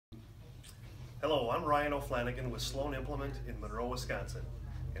Hello, I'm Ryan O'Flanagan with Sloan Implement in Monroe, Wisconsin,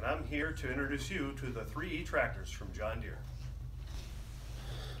 and I'm here to introduce you to the 3E tractors from John Deere.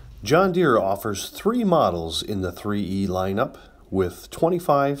 John Deere offers 3 models in the 3E lineup with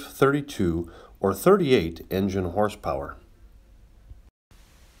 25, 32, or 38 engine horsepower.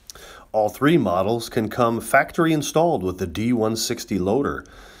 All 3 models can come factory installed with the D160 loader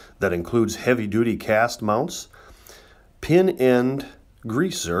that includes heavy-duty cast mounts, pin end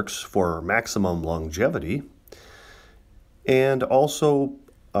grease zerks for maximum longevity, and also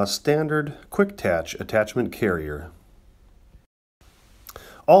a standard quick attach attachment carrier.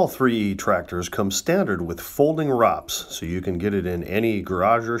 All 3E tractors come standard with folding ROPS, so you can get it in any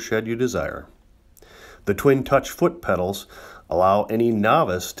garage or shed you desire. The twin touch foot pedals allow any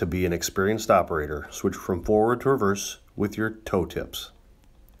novice to be an experienced operator. Switch from forward to reverse with your toe tips.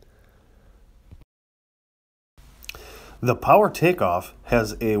 The power takeoff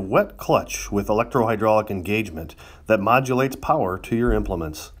has a wet clutch with electrohydraulic engagement that modulates power to your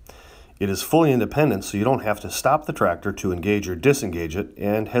implements. It is fully independent, so you don't have to stop the tractor to engage or disengage it,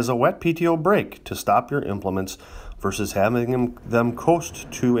 and has a wet PTO brake to stop your implements versus having them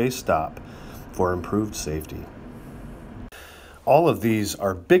coast to a stop for improved safety. All of these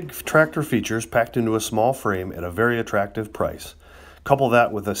are big tractor features packed into a small frame at a very attractive price. Couple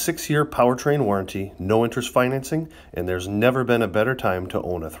that with a 6-year powertrain warranty, no interest financing, and there's never been a better time to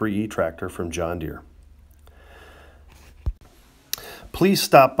own a 3E tractor from John Deere. Please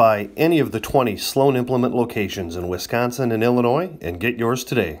stop by any of the 20 Sloan Implement locations in Wisconsin and Illinois and get yours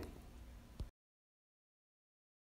today.